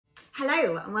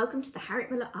Hello and welcome to the Harriet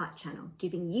Muller Art Channel,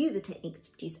 giving you the techniques to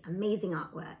produce amazing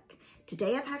artwork.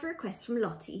 Today I've had a request from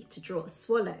Lottie to draw a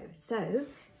swallow, so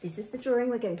this is the drawing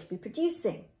we're going to be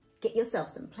producing. Get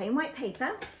yourself some plain white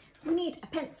paper. We need a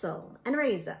pencil, an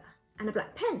eraser and a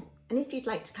black pen. And if you'd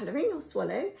like to colour in your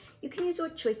swallow, you can use your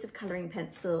choice of colouring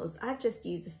pencils. I've just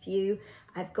used a few.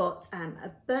 I've got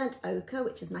a burnt ochre,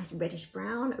 which is nice reddish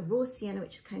brown, a raw sienna,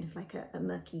 which is kind of like a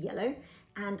murky yellow,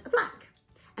 and a black.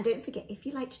 And don't forget, if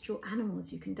you like to draw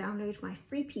animals, you can download my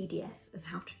free PDF of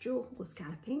how to draw horse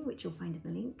scalloping, which you'll find in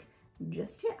the link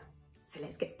just here. So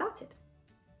let's get started.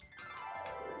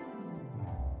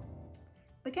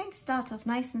 We're going to start off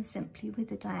nice and simply with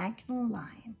a diagonal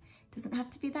line. It doesn't have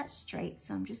to be that straight,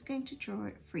 so I'm just going to draw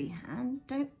it freehand.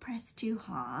 Don't press too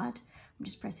hard. I'm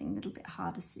just pressing a little bit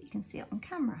harder so that you can see it on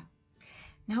camera.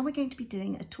 Now we're going to be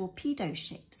doing a torpedo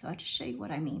shape, so I'll just show you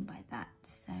what I mean by that.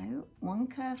 So one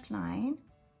curved line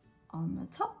on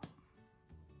the top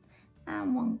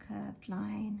and one curved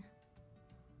line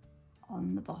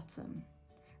on the bottom.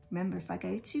 Remember, if I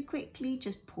go too quickly,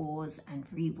 just pause and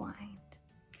rewind.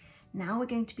 Now we're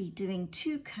going to be doing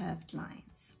two curved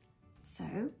lines.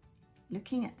 So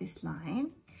looking at this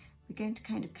line, we're going to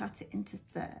kind of cut it into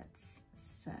thirds.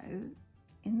 So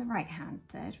in the right hand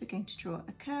third, we're going to draw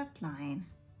a curved line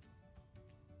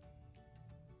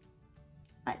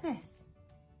like this.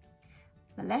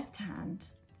 The left hand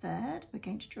third, we're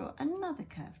going to draw another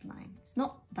curved line. It's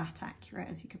not that accurate,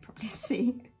 as you could probably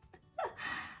see.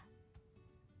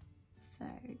 So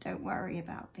don't worry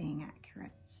about being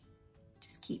accurate.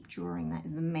 Just keep drawing. That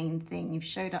is the main thing. You've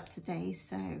showed up today,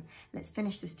 so let's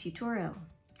finish this tutorial.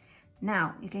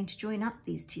 Now you're going to join up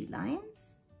these two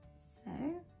lines. So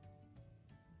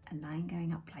a line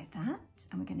going up like that,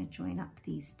 and we're going to join up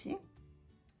these two.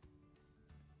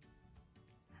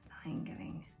 A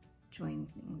line joining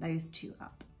those two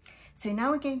up. So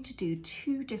now we're going to do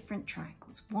two different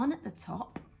triangles, one at the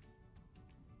top.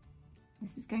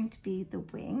 This is going to be the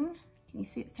wing. Can you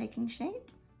see it's taking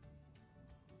shape?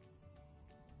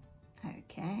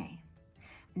 Okay.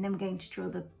 And then we're going to draw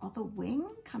the other wing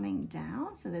coming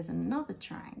down. So there's another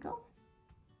triangle,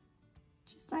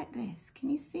 just like this. Can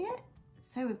you see it?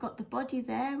 So we've got the body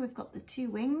there, we've got the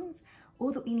two wings.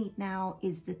 All that we need now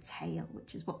is the tail,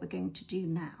 which is what we're going to do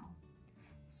now.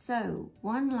 So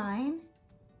one line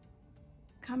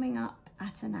coming up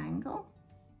at an angle,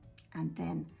 and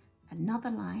then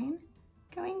another line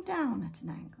going down at an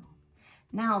angle.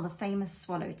 Now the famous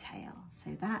swallowtail.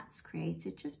 So that's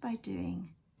created just by doing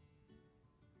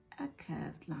a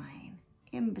curved line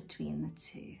in between the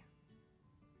two.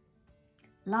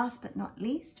 Last but not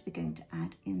least, we're going to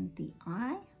add in the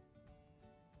eye.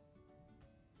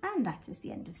 And that is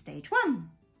the end of stage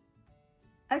one.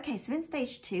 Okay, so in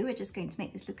stage two, we're just going to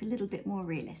make this look a little bit more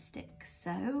realistic.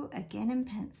 So again in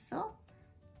pencil,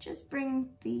 just bring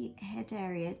the head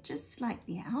area just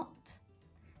slightly out.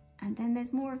 And then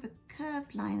there's more of a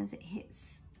curved line as it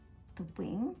hits the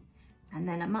wing, and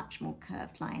then a much more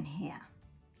curved line here.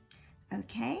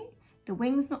 Okay, the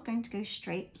wing's not going to go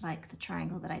straight like the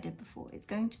triangle that I did before. It's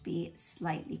going to be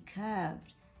slightly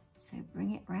curved. So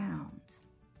bring it round.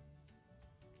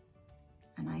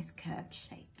 A nice curved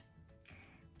shape.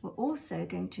 We're also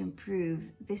going to improve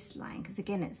this line because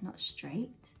again, it's not straight.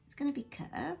 It's going to be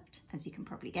curved, as you can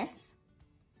probably guess,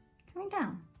 coming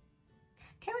down.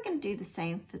 Okay, we're going to do the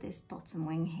same for this bottom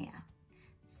wing here.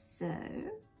 So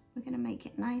we're going to make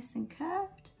it nice and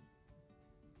curved,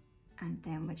 and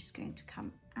then we're just going to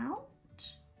come out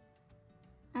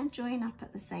and join up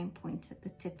at the same point at the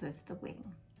tip of the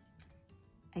wing.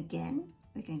 Again,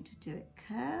 we're going to do it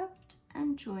curved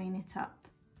and join it up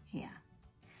here.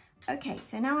 Okay,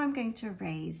 so now I'm going to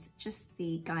erase just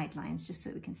the guidelines just so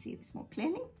that we can see this more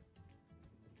clearly.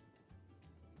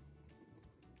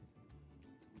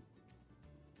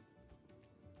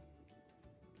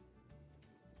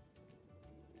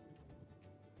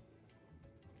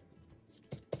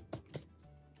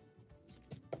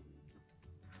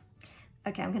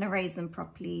 Okay, I'm going to erase them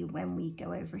properly when we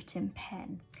go over it in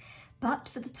pen. But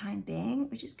for the time being,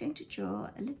 we're just going to draw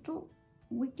a little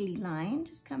wiggly line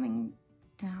just coming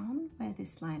down where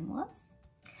this line was.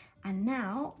 And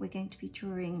now we're going to be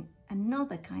drawing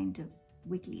another kind of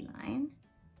wiggly line.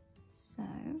 So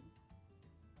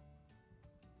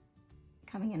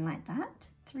coming in like that,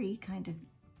 three kind of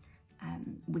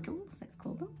wiggles, let's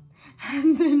call them.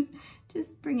 And then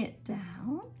just bring it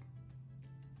down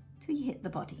till you hit the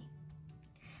body.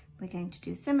 We're going to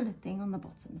do a similar thing on the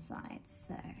bottom side.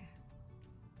 So,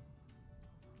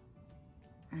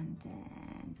 and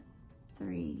then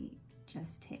three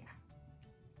just here.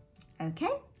 Okay,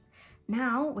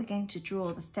 now we're going to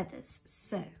draw the feathers.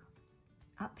 So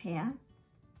up here, I'm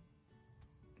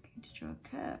going to draw a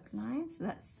curved line, so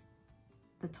that's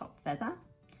the top feather,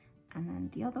 and then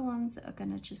the other ones are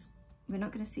going to we're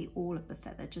not going to see all of the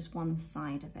feather, just one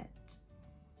side of it.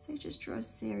 So just draw a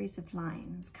series of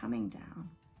lines coming down,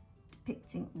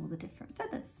 depicting all the different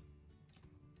feathers.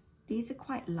 These are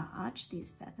quite large,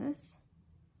 these feathers.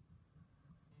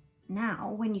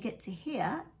 Now, when you get to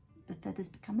here, the feathers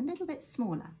become a little bit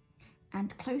smaller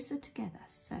and closer together.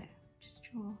 So just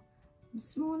draw them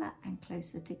smaller and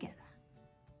closer together.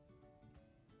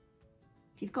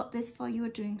 If you've got this far, you are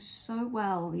doing so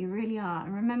well, you really are.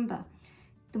 And remember,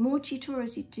 the more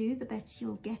tutorials you do, the better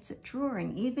you'll get at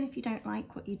drawing. Even if you don't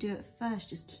like what you do at first,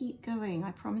 just keep going.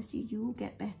 I promise you, you will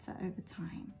get better over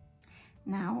time.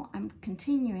 Now I'm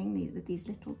continuing with these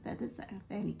little feathers that are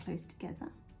fairly close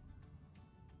together.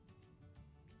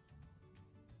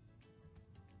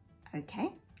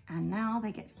 Okay, and now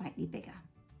they get slightly bigger.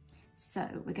 So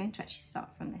we're going to actually start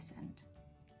from this end.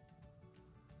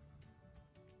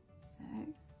 So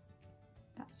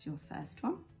that's your first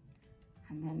one.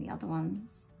 And then the other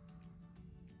ones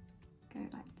go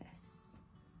like this.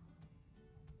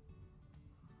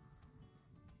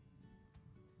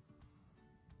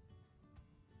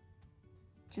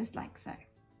 Just like so.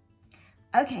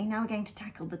 Okay, now we're going to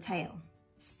tackle the tail.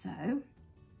 So,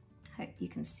 hope you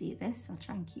can see this. I'll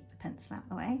try and keep the pencil out of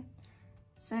the way.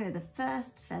 So the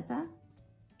first feather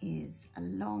is a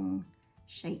long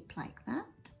shape like that.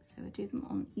 So we'll do them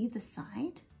on either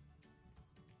side.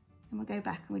 And we'll go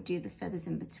back and we'll do the feathers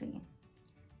in between.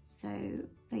 So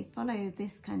they follow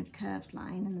this kind of curved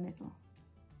line in the middle.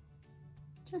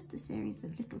 Just a series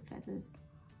of little feathers,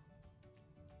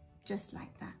 just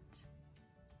like that.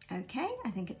 Okay,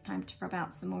 I think it's time to rub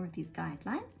out some more of these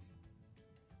guidelines.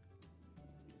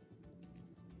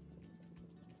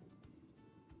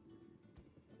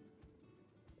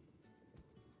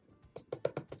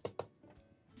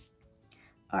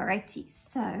 Alrighty,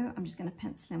 so I'm just going to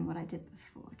pencil in what I did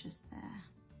before, just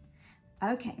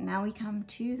there. Okay, now we come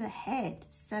to the head.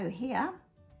 So here,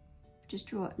 just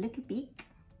draw a little beak.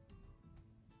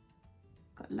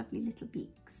 Got lovely little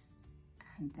beaks.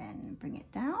 And then bring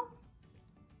it down.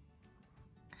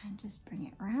 And just bring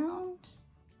it round.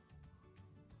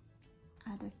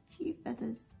 Add a few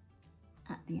feathers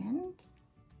at the end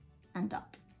and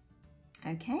up.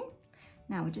 Okay,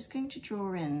 now we're just going to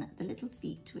draw in the little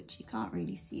feet, which you can't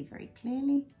really see very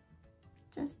clearly.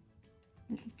 Just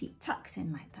little feet tucked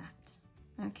in like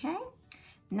that. Okay,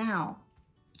 now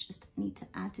just need to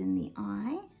add in the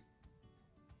eye.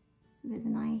 So there's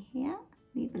an eye here.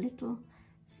 Leave a little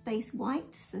space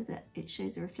white so that it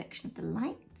shows a reflection of the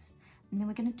light. And then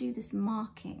we're going to do this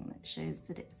marking that shows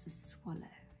that it's a swallow.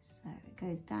 So it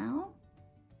goes down,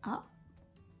 up,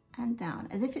 and down,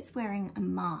 as if it's wearing a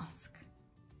mask.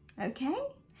 Okay,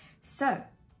 so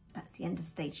that's the end of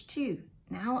stage 2.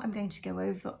 Now I'm going to go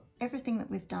over everything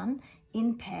that we've done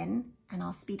in pen, and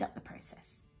I'll speed up the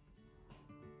process.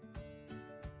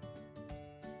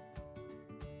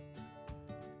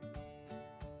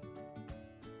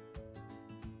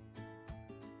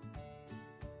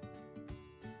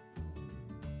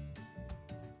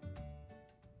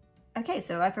 Okay,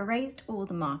 so I've erased all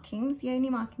the markings. The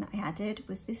only marking that I added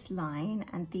was this line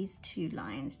and these 2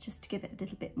 lines, just to give it a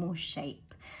little bit more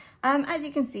shape. As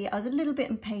you can see, I was a little bit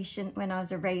impatient when I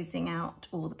was erasing out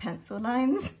all the pencil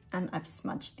lines, and I've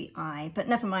smudged the eye, but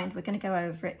never mind, we're going to go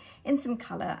over it in some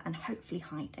colour and hopefully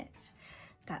hide it.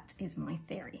 That is my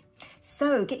theory.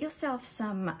 So get yourself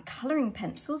some colouring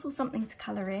pencils or something to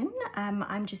colour in.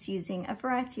 I'm just using a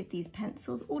variety of these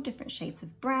pencils, all different shades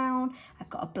of brown. I've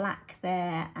got a black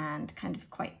there and kind of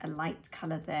quite a light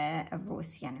colour there, a raw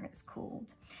sienna it's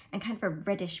called, and kind of a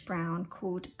reddish brown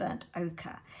called burnt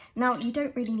ochre. Now you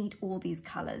don't really need all these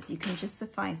colours. You can just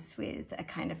suffice with a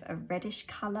kind of a reddish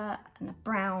colour and a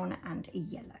brown and a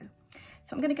yellow.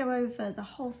 So I'm going to go over the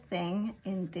whole thing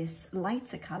in this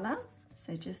lighter colour.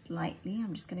 So just lightly,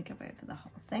 I'm just going to go over the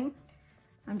whole thing.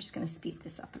 I'm just going to speed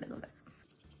this up a little bit.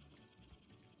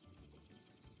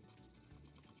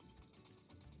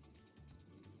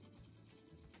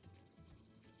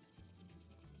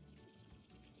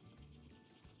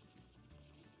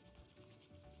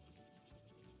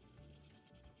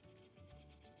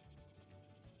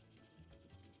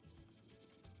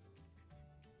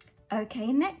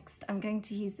 Okay, next I'm going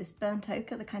to use this burnt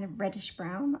ochre, the kind of reddish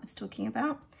brown that I was talking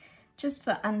about, just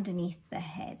for underneath the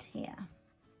head here.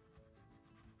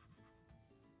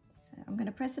 So I'm going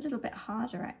to press a little bit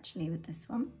harder actually with this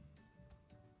one.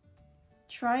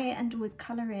 Try and always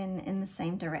colour in the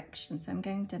same direction. So I'm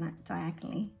going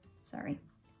diagonally, sorry.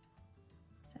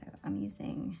 So I'm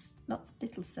using lots of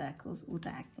little circles all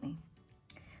diagonally.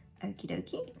 Okie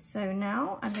dokie. So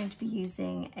now I'm going to be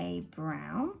using a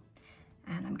brown,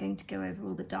 and I'm going to go over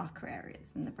all the darker areas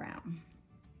in the brown.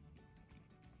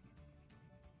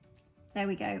 There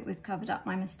we go, we've covered up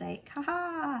my mistake.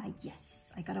 Haha,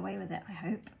 yes, I got away with it, I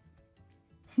hope.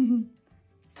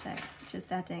 So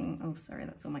just adding, oh sorry,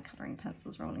 that's all my colouring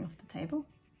pencils rolling off the table.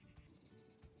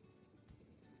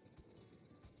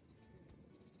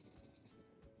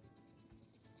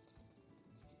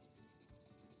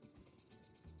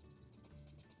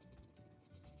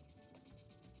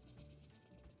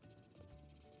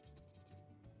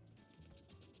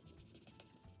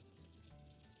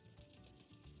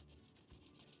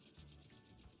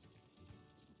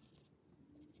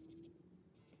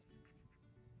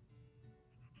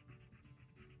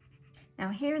 Now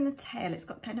here in the tail, it's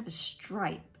got kind of a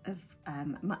stripe of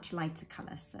much lighter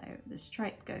colour, so the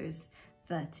stripe goes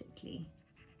vertically.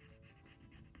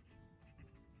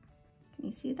 Can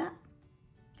you see that?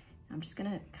 I'm just going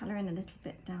to colour in a little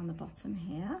bit down the bottom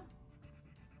here,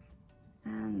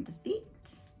 and the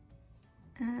feet,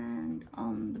 and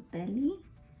on the belly,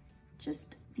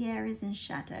 just the areas in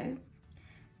shadow.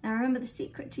 Now remember, the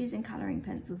secret to using colouring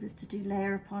pencils is to do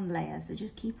layer upon layer, so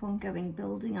just keep on going,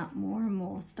 building up more and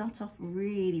more. Start off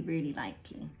really, really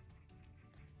lightly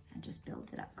and just build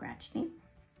it up gradually.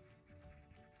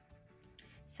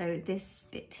 So this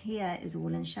bit here is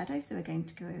all in shadow, so we're going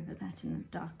to go over that in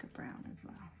a darker brown as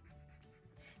well.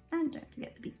 And don't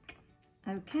forget the beak.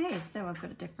 Okay, so I've got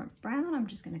a different brown. I'm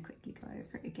just going to quickly go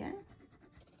over it again.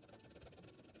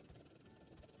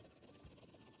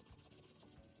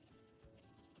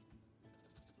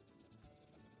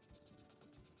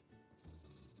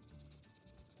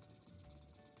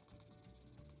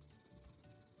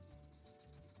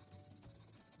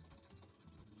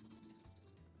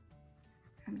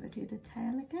 And we'll do the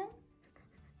tail again.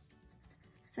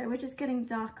 So we're just getting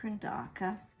darker and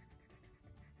darker,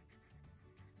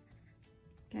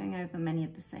 going over many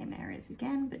of the same areas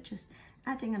again, but just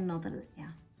adding another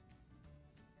layer.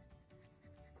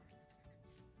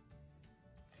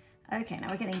 Okay, now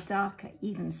we're getting darker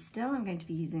even still. I'm going to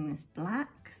be using this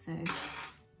black, so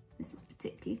this is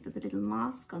particularly for the little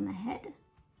mask on the head.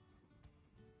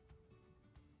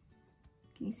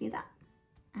 Can you see that?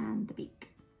 And the beak.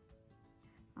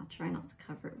 I'll try not to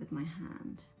cover it with my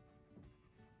hand.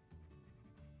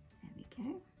 There we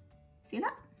go. See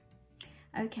that?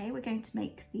 Okay, we're going to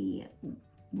make the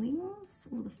wings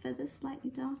or the feathers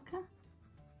slightly darker.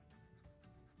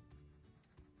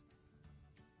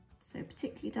 So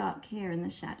particularly dark here in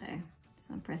the shadow.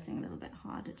 So I'm pressing a little bit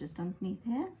harder just underneath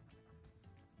here.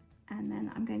 And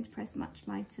then I'm going to press much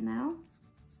lighter now.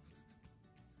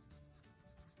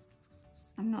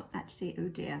 I'm not actually, oh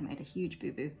dear, I made a huge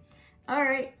boo-boo. All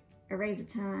right, eraser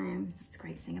time. That's the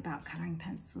great thing about colouring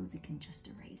pencils, you can just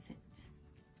erase it.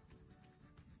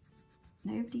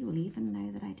 Nobody will even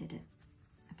know that I did it,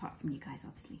 apart from you guys,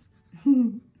 obviously.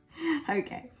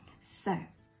 Okay, so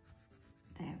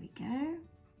there we go.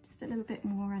 Just a little bit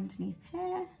more underneath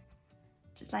here.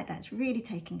 Just like that, it's really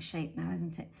taking shape now,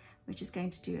 isn't it? We're just going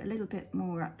to do a little bit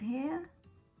more up here.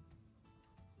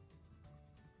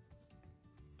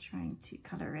 Trying to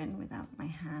colour in without my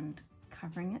hand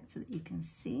covering it so that you can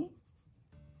see.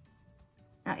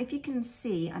 Now if you can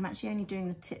see, I'm actually only doing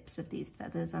the tips of these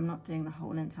feathers, I'm not doing the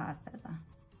whole entire feather.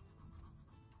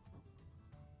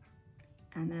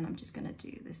 And then I'm just going to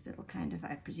do this little kind of,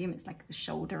 I presume it's like the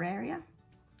shoulder area.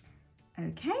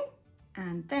 Okay,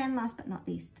 and then last but not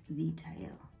least, the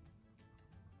tail.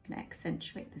 I'm going to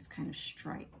accentuate this kind of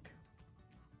stripe.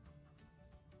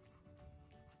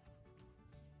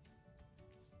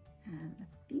 And the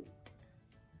feet.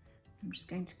 I'm just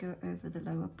going to go over the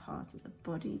lower part of the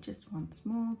body just once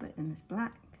more, but in this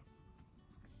black.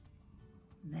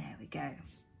 There we go.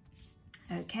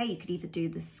 Okay, you could either do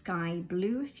the sky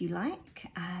blue if you like.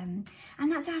 And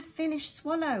that's our finished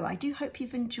swallow. I do hope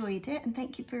you've enjoyed it, and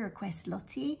thank you for your request,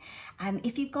 Lottie.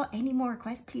 If you've got any more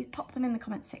requests, please pop them in the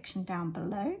comment section down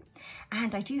below.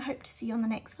 And I do hope to see you on the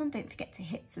next one. Don't forget to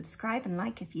hit subscribe and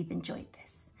like if you've enjoyed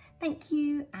this. Thank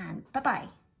you, and bye-bye.